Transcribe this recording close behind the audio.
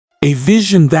A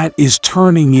vision that is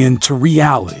turning into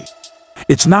reality.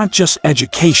 It's not just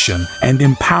education and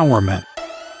empowerment.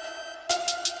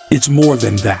 It's more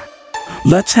than that.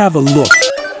 Let's have a look.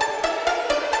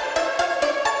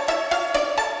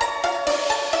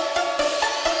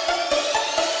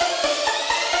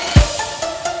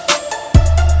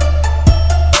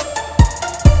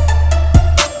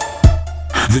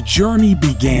 The journey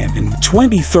began in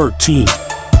 2013.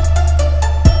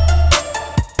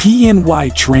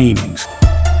 PNY trainings.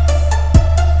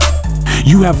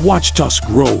 You have watched us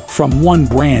grow from one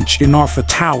branch in Arfa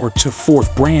Tower to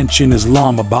fourth branch in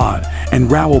Islamabad and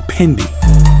Rawalpindi.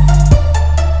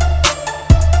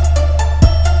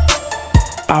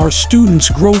 Our students'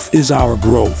 growth is our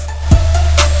growth.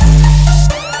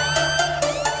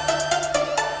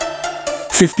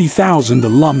 50,000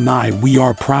 alumni, we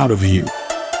are proud of you.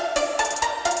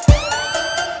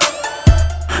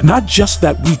 Not just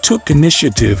that we took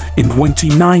initiative in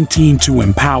 2019 to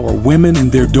empower women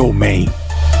in their domain.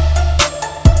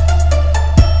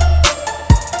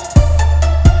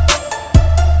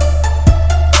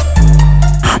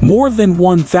 More than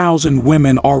 1,000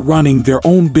 women are running their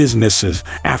own businesses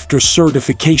after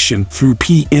certification through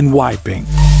PNY Pink.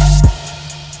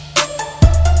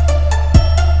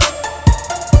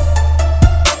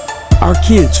 Our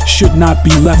kids should not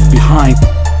be left behind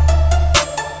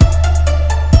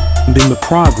in the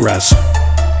progress.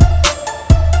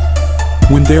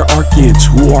 When there are kids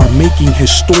who are making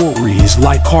histories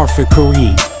like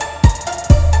𝗖𝗄𝗎𝗄𝗎.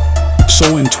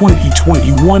 So in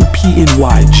 2021,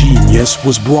 PNY Genius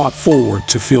was brought forward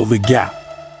to fill the gap.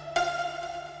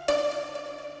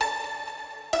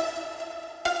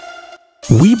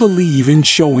 We believe in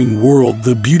showing world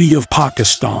the beauty of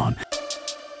Pakistan.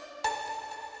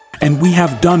 And we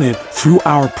have done it through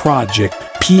our project,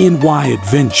 PNY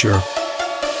Adventure.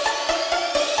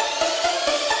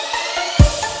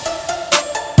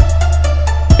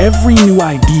 Every new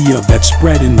idea that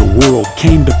spread in the world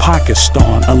came to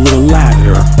Pakistan a little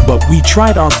later, but we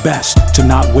tried our best to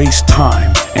not waste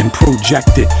time and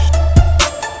project it.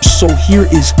 So here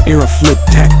is Aeroflip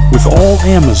Tech with all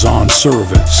Amazon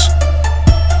service.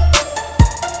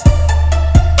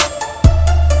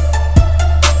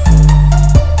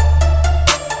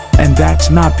 And that's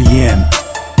not the end.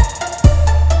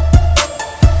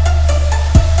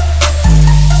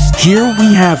 Here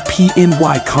we have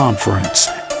PNY Conference.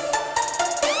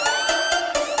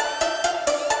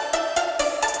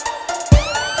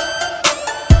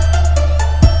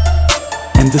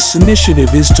 And this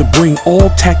initiative is to bring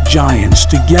all tech giants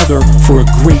together for a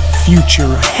great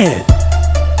future ahead.